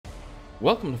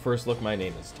Welcome to First Look, my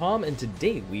name is Tom, and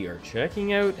today we are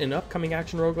checking out an upcoming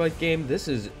action roguelike game. This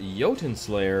is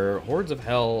Jotunnslayer, Hordes of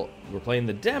Hel. We're playing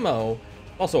the demo,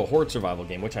 also a horde survival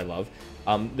game, which I love.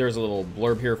 There's a little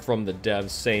blurb here from the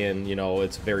devs saying, you know,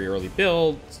 it's a very early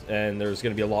build, and there's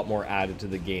going to be a lot more added to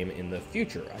the game in the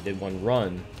future. I did one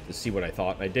run to see what I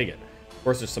thought, and I dig it. Of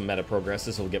course, there's some meta progress.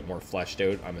 This will get more fleshed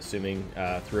out, I'm assuming,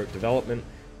 throughout development.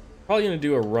 Probably going to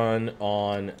do a run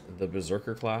on the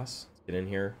Berserker class. Get in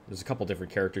here. There's a couple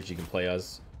different characters you can play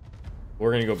as. We're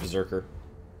going to go Berserker.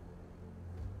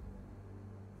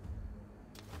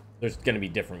 There's going to be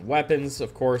different weapons,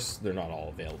 of course. They're not all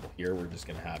available here. We're just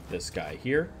going to have this guy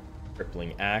here.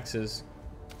 Crippling axes.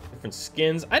 Different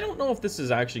skins. I don't know if this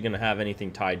is actually going to have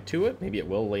anything tied to it. Maybe it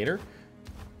will later.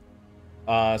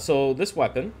 So this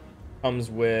weapon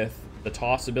comes with the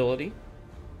toss ability.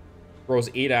 Throws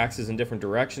 8 axes in different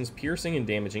directions, piercing and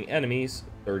damaging enemies.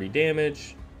 30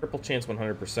 damage. Cripple chance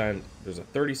 100%. There's a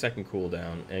 30-second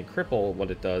cooldown. And cripple, what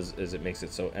it does is it makes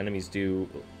it so enemies do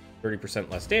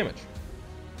 30% less damage.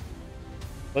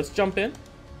 Let's jump in.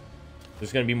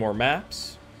 There's going to be more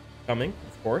maps coming,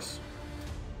 of course.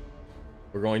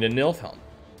 We're going to Nilfhelm.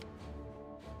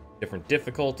 Different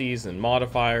difficulties and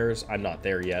modifiers. I'm not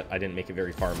there yet. I didn't make it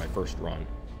very far in my first run.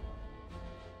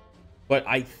 But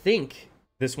I think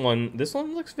this one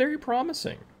looks very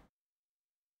promising.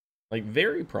 Like,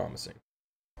 very promising.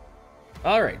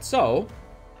 Alright, so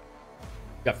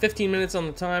got 15 minutes on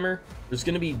the timer. There's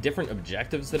going to be different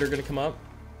objectives that are going to come up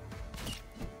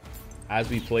as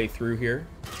we play through here.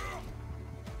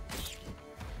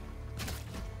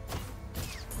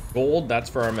 Gold, that's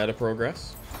for our meta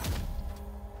progress.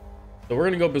 So we're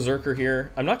going to go Berserker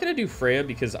here. I'm not going to do Freya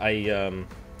because I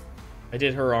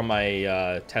did her on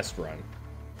my test run.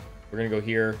 We're going to go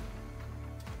here.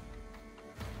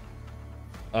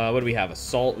 What do we have?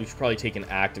 Assault. We should probably take an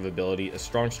active ability. A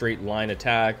strong straight line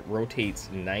attack. Rotates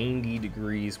 90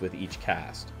 degrees with each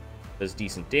cast. Does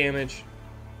decent damage.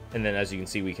 And then, as you can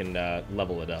see, we can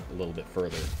level it up a little bit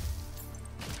further.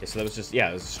 Okay, so that was just, yeah,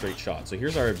 it was a straight shot. So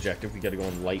here's our objective. We got to go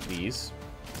and light these.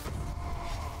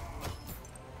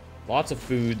 Lots of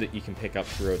food that you can pick up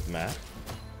throughout the map.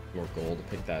 More gold to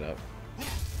pick that up.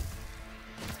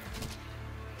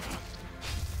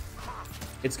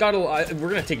 It's got a. We're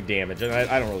gonna take damage, and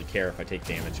I don't really care if I take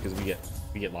damage because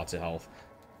we get lots of health.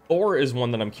 Thor is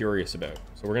one that I'm curious about,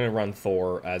 so we're gonna run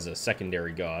Thor as a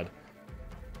secondary god.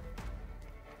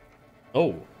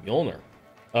 Oh, Mjolnir.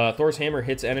 Thor's hammer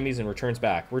hits enemies and returns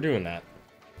back. We're doing that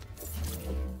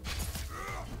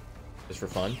just for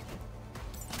fun.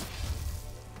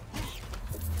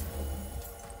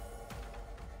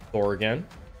 Thor again.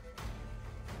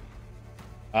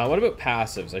 What about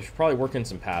passives? I should probably work in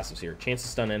some passives here. Chance to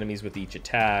stun enemies with each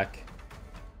attack.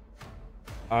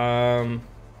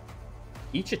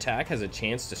 Each attack has a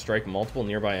chance to strike multiple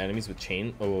nearby enemies with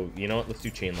chain. Oh, you know what? Let's do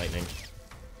chain lightning.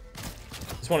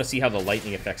 Just want to see how the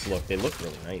lightning effects look. They look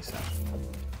really nice.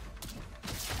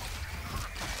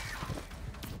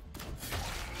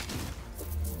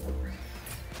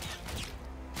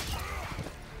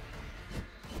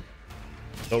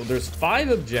 So there's 5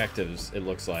 objectives, it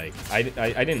looks like. I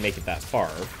didn't make it that far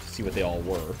to see what they all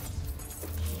were.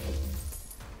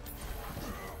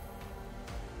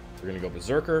 We're going to go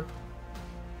Berserker.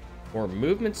 More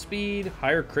movement speed,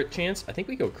 higher crit chance. I think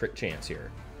we go crit chance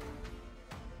here.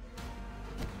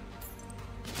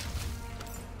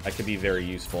 That could be very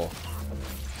useful.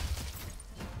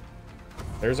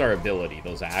 There's our ability,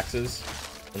 those axes.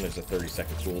 And there's a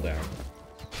 30-second cooldown.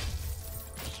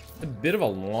 A bit of a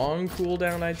long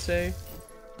cooldown, I'd say.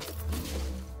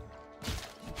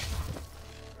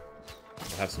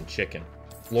 We'll have some chicken.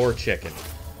 Floor chicken.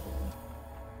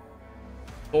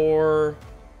 Or...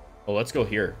 oh, let's go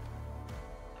here.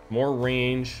 More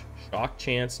range. Shock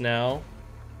chance now.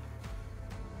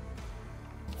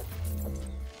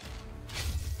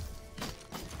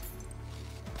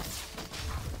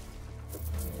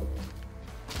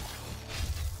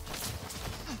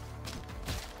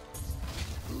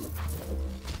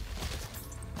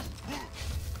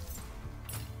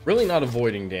 Really not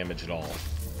avoiding damage at all.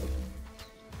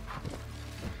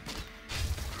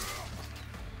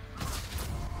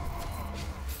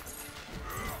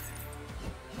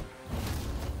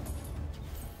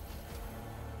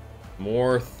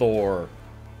 More Thor.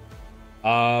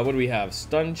 What do we have?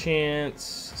 Stun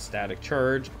chance, static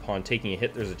charge. Upon taking a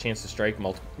hit, there's a chance to strike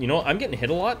multiple. You know, I'm getting hit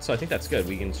a lot, so I think that's good.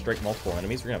 We can strike multiple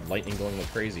enemies. We're gonna have lightning going like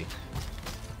crazy.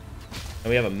 And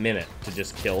we have a minute to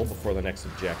just kill before the next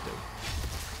objective.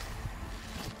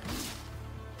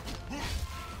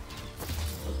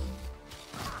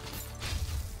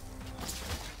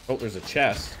 Oh, there's a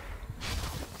chest.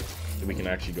 that we can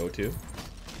actually go to.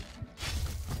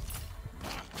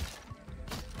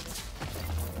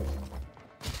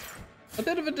 A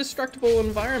bit of a destructible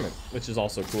environment, which is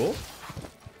also cool.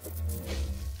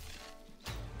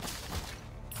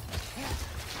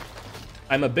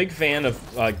 I'm a big fan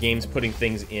of games putting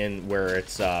things in where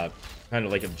it's kind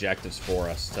of like objectives for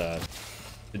us to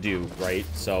do, right?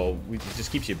 So it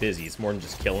just keeps you busy. It's more than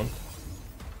just killing.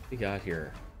 What we got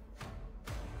here?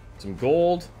 Some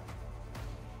gold.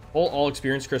 Pull all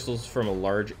experience crystals from a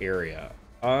large area.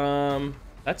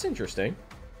 That's interesting.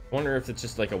 I wonder if it's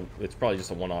just like it's probably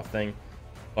just a one-off thing.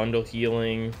 Bundle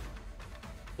healing.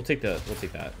 We'll take that. We'll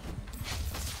take that.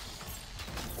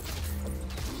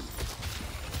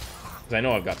 Because I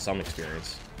know I've got some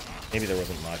experience. Maybe there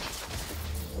wasn't much.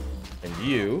 And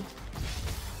you...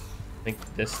 I think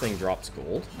this thing drops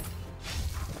gold.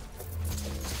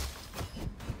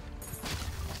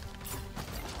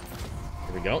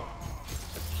 Here we go.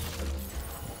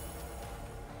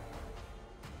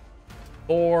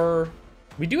 Or...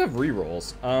 We do have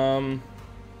rerolls.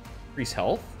 Increase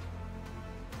health.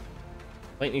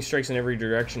 Lightning strikes in every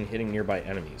direction, hitting nearby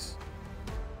enemies.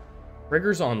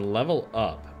 Triggers on level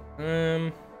up.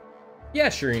 Yeah,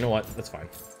 sure, you know what? That's fine.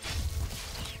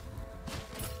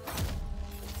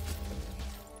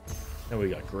 Now we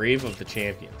got Grave of the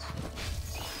Champions.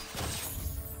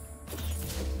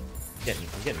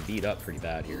 I'm getting beat up pretty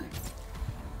bad here.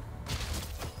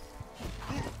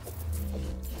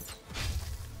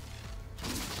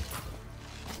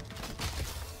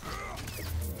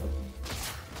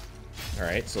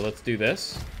 Alright, so let's do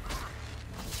this.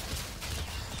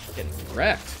 Getting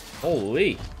wrecked.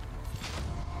 Holy.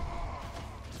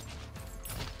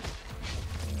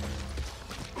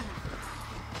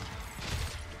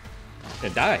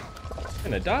 Gonna die.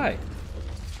 Gonna die.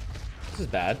 This is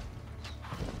bad.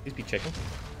 Please be chicken.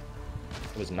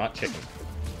 It was not chicken.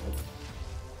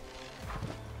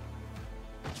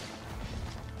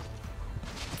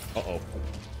 Uh-oh.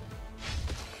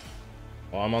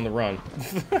 Oh, I'm on the run.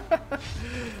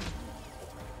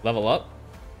 Level up.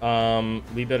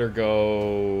 We better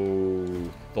go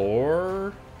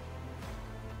Thor.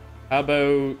 How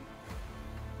about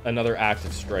another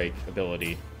active strike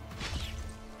ability?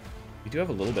 We do have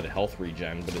a little bit of health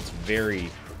regen, but it's very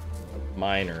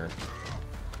minor.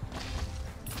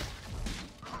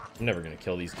 I'm never gonna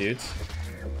kill these dudes.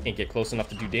 Can't get close enough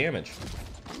to do damage.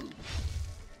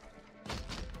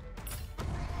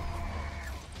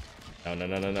 No, no,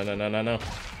 no, no, no, no, no, no, no.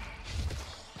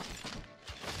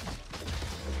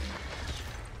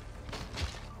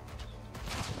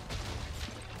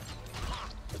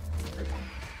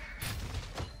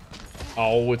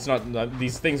 Oh, it's not...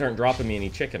 These things aren't dropping me any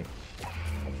chicken.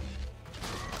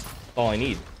 All I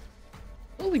need.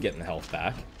 Slowly getting the health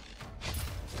back.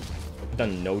 I've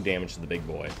done no damage to the big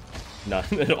boy. None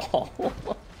at all.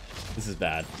 This is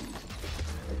bad.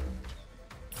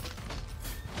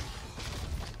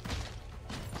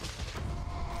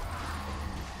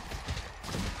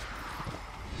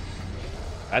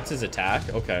 That's his attack?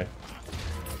 Okay.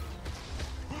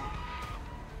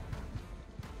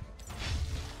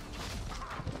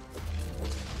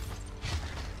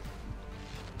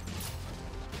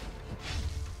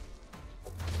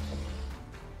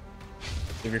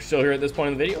 If you're still here at this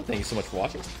point in the video, thank you so much for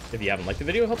watching. If you haven't liked the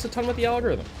video, it helps a ton with the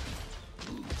algorithm.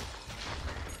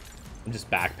 I'm just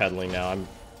backpedaling now.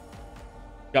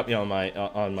 Got me on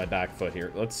my back foot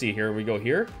here. Let's see. Here we go.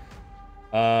 Here.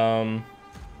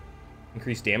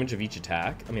 Increase damage of each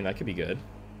attack. I mean, that could be good.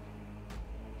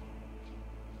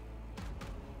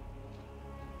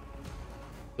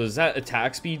 So does that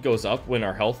attack speed goes up when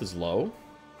our health is low?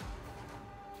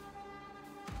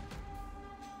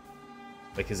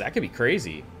 Like, cause that could be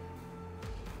crazy.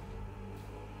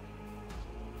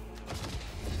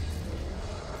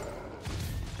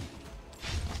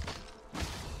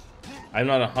 I'm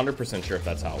not 100% sure if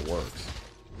that's how it works.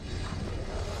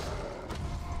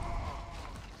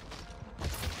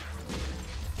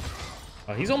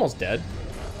 Oh, he's almost dead.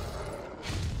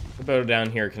 What about down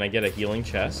here? Can I get a healing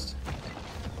chest?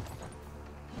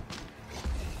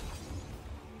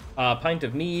 Pint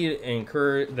of mead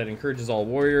that encourages all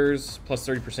warriors. Plus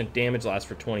 30% damage, lasts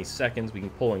for 20 seconds. We can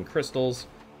pull in crystals.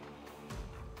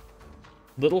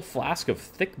 Little flask of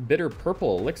thick, bitter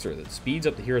purple elixir that speeds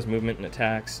up the hero's movement and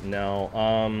attacks. No,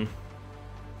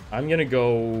 I'm gonna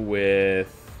go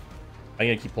with... I'm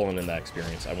gonna keep pulling in that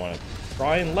experience. I want to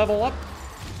try and level up.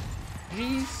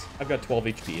 Jeez, I've got 12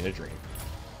 HP in a dream.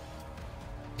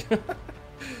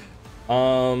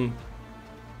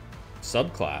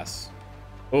 Subclass.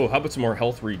 Oh, how about some more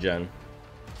health regen?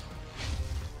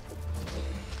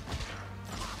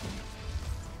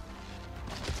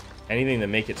 Anything to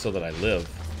make it so that I live.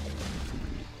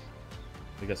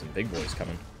 We got some big boys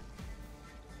coming.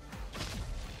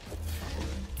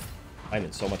 I'm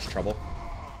in so much trouble.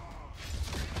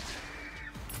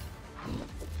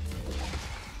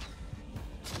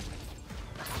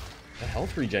 The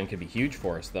health regen could be huge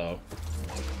for us, though.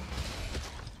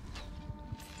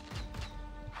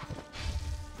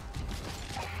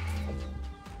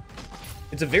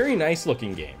 It's a very nice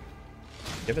looking game.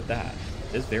 Give it that.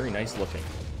 It is very nice looking.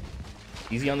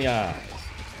 Easy on the eyes.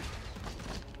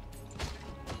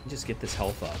 Just get this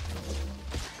health up.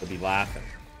 They'll be laughing.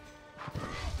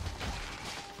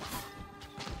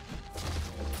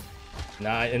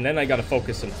 Nah, and then I gotta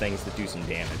focus on things that do some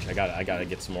damage. I gotta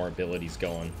get some more abilities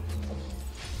going.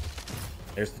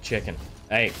 There's the chicken.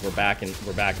 Hey, we're back in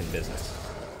business.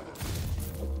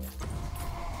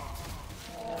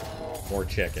 More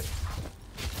chicken.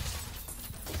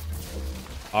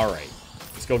 All right,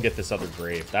 let's go get this other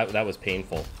grave. That was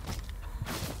painful.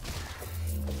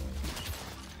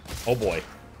 Oh boy.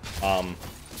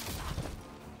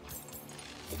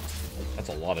 That's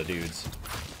a lot of dudes.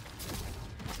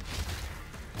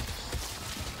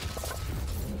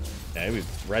 Okay, we've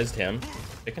rezzed him.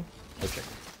 Chicken? No chicken.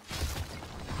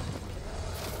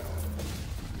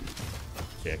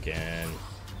 Chicken.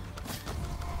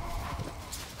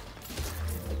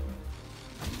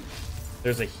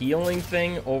 There's a healing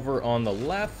thing over on the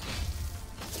left.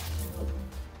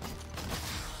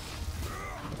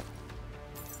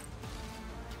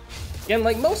 Again,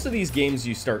 like most of these games,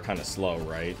 you start kind of slow,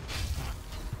 right?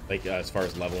 Like as far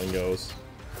as leveling goes.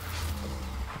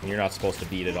 And you're not supposed to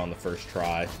beat it on the first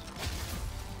try.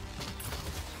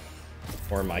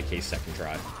 Or in my case, second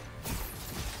try.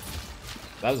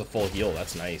 That was a full heal.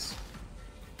 That's nice.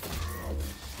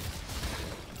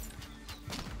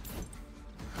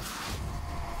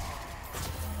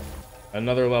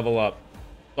 Another level up.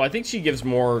 So I think she gives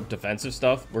more defensive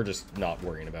stuff. We're just not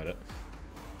worrying about it.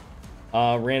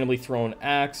 Randomly thrown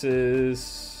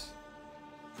axes.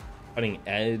 Cutting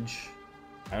edge.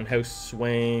 Roundhouse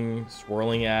swing.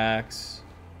 Swirling axe.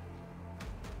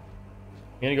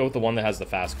 I'm gonna go with the one that has the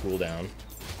fast cooldown.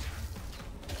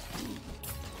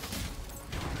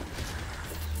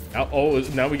 Now, oh,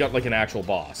 now we got like an actual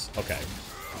boss. Okay.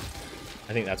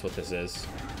 I think that's what this is.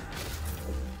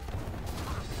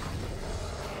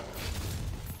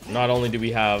 Not only do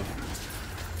we have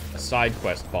a side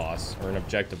quest boss or an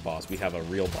objective boss, we have a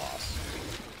real boss.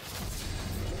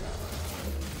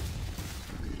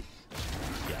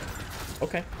 Yeah.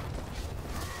 Okay.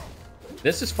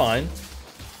 This is fine.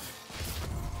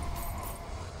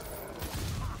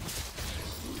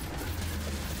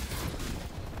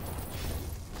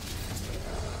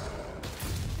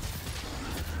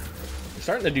 We're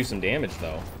starting to do some damage,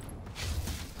 though.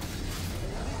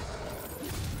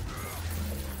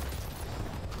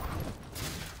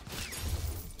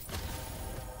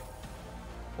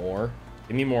 More.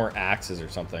 Give me more axes or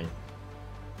something.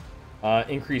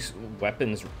 Increase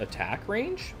weapons attack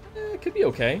range? It could be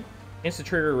okay. Chance to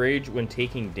trigger rage when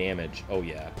taking damage. Oh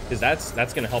yeah, because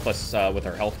that's gonna help us with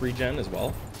our health regen as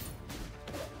well.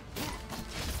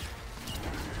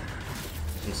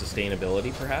 Some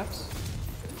sustainability, perhaps.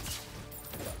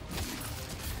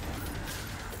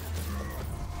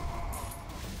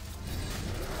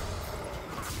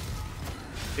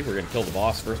 I think we're gonna kill the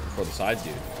boss first before the side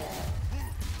dude.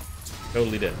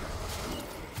 Totally did.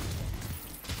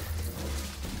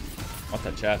 Want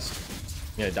that chest.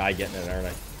 I'm gonna die getting it, aren't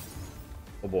I?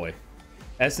 Oh boy.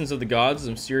 Essence of the gods,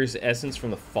 some serious essence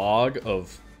from the fog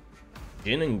of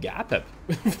Jin and Gapep.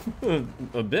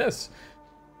 Abyss.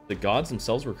 The gods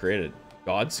themselves were created.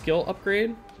 God skill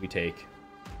upgrade? We take.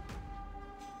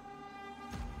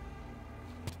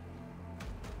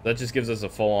 That just gives us a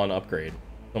full-on upgrade.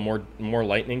 So more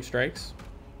lightning strikes?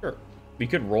 Sure. We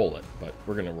could roll it, but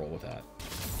we're gonna roll with that.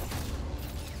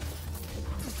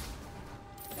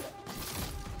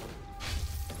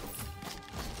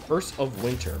 Curse of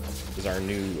Winter is our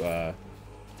new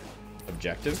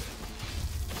objective.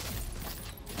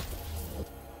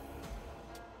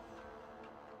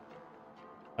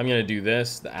 I'm gonna do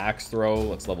this, the axe throw.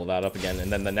 Let's level that up again,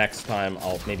 and then the next time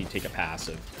I'll maybe take a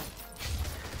passive.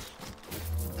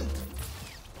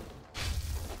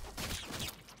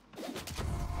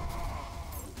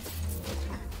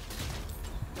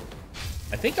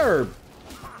 I think our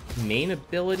main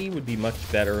ability would be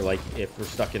much better, like if we're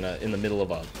stuck in the middle of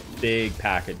a big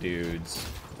pack of dudes.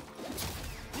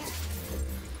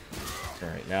 All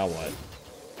right, now what?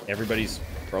 Everybody's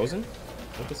frozen?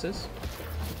 What this is?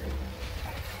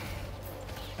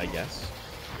 I guess.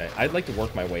 Okay, I'd like to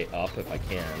work my way up if I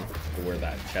can to where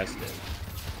that chest is.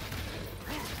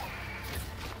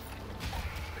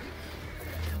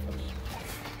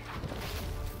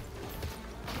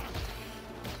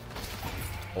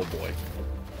 Oh boy.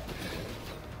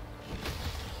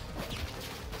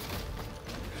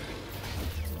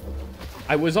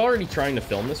 I was already trying to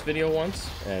film this video once,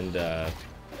 and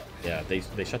yeah,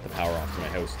 they shut the power off to my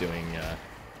house doing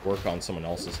work on someone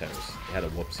else's house. They had a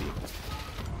whoopsie.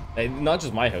 Not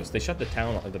just my house, they shut the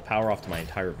power off to my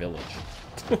entire village.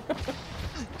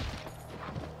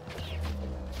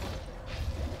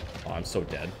 Oh, I'm so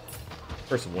dead.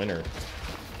 First winter.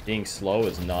 Being slow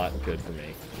is not good for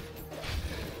me.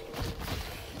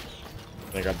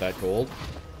 I got that gold.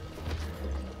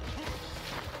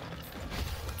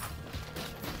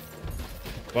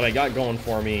 What I got going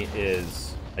for me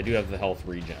is I do have the health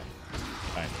regen.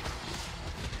 Fine.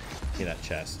 See that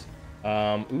chest.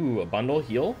 Ooh, a bundle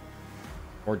heal.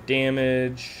 More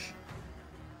damage.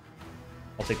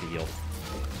 I'll take the heal.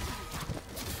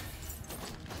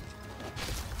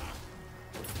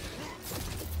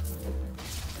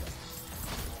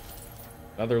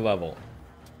 Another level.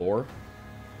 4.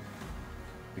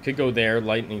 We could go there,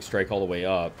 lightning strike all the way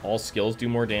up. All skills do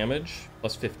more damage.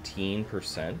 Plus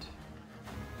 15%.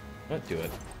 Let's do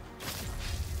it.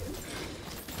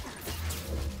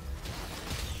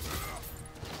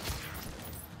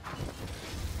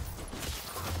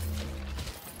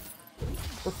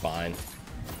 We're fine.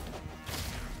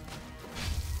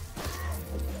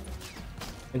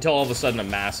 Until all of a sudden a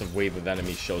massive wave of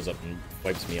enemies shows up and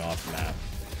wipes me off the map.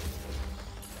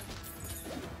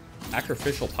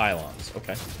 Sacrificial pylons.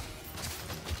 Okay.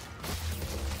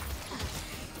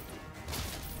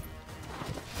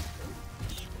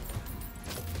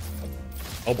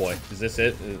 Oh boy, is this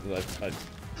it? I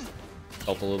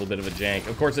felt a little bit of a jank.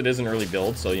 Of course, it is an early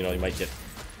build, so you know you might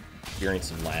experience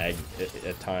some lag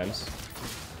at times,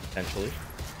 potentially.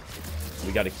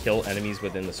 We got to kill enemies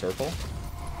within the circle.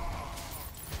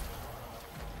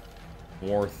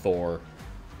 More Thor.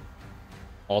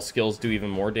 All skills do even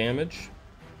more damage.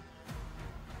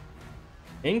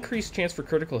 Increased chance for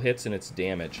critical hits and its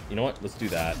damage. You know what? Let's do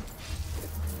that.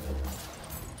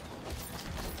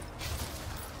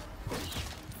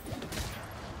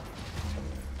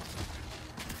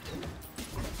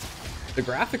 The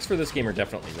graphics for this game are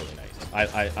definitely really nice.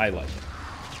 I like it.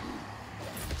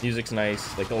 Music's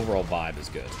nice. Like, the overall vibe is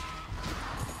good.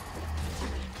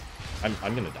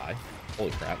 I'm gonna die. Holy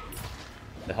crap.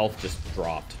 The health just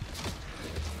dropped.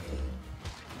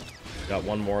 Got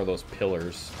one more of those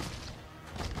pillars.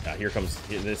 Yeah, here comes.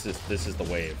 This is the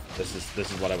wave. This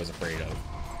is what I was afraid of.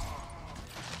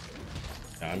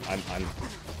 Yeah, I'm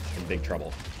in big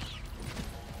trouble.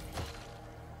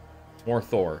 More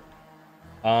Thor.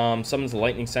 Summons a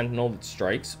lightning sentinel that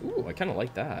strikes. Ooh, I kind of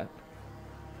like that.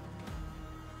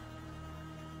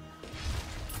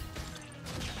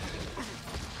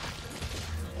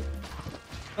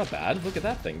 Not bad. Look at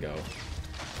that thing go.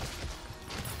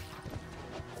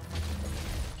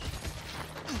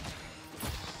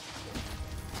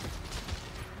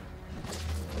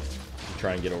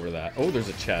 Try and get over that. Oh, there's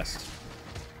a chest.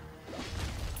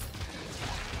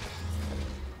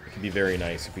 It could be very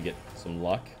nice if we get some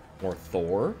luck. More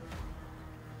Thor.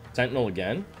 Sentinel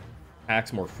again.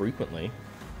 Attacks more frequently.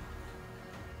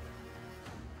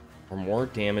 Or more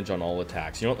damage on all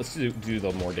attacks. You know what? Let's do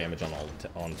the more damage on all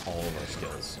of our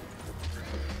skills.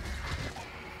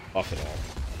 Buff it all.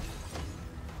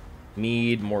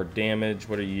 Mead, more damage.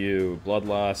 What are you?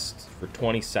 Bloodlust. For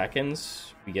 20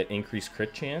 seconds, we get increased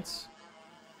crit chance.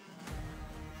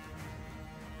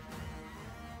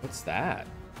 What's that?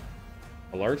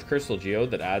 A large crystal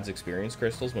geode that adds experience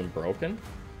crystals when broken.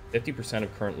 50%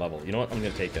 of current level. You know what? I'm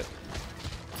going to take it.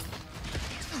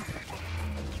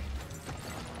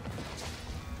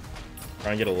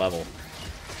 Try and get a level.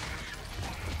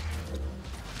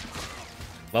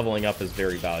 Leveling up is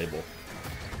very valuable.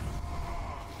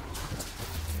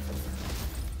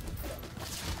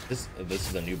 This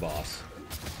is a new boss.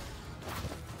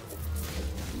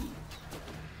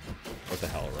 What the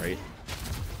hell, right?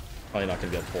 Probably not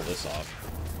going to be able to pull this off.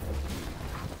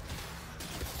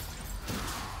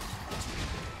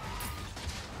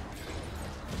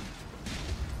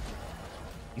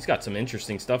 He's got some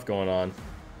interesting stuff going on.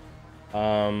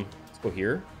 Let's go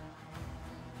here.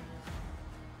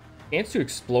 Chance to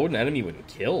explode an enemy when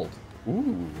killed.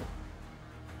 Ooh.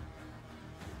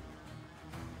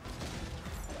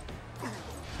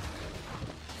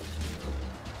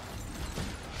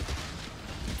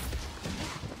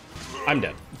 I'm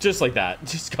dead. Just like that.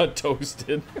 Just got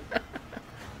toasted.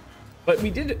 But we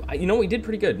did, you know, we did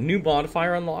pretty good. New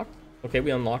modifier unlocked. Okay,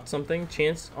 we unlocked something.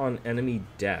 Chance on enemy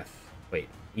death. Wait,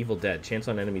 Evil Dead. Chance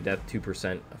on enemy death,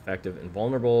 2% effective and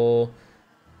vulnerable.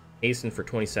 Hasten for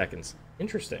 20 seconds.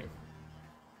 Interesting.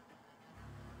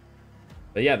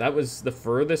 But yeah, that was the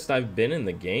furthest I've been in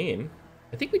the game.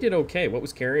 I think we did okay. What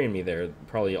was carrying me there?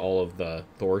 Probably all of the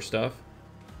Thor stuff.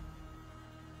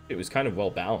 It was kind of well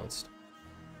balanced.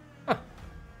 Huh.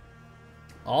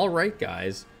 All right,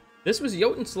 guys. This was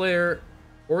Jotunnslayer,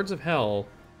 Hordes of Hel.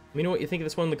 Let me know what you think of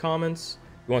this one in the comments.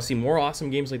 If you want to see more awesome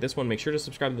games like this one, make sure to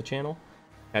subscribe to the channel.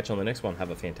 Catch you on the next one. Have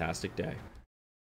a fantastic day.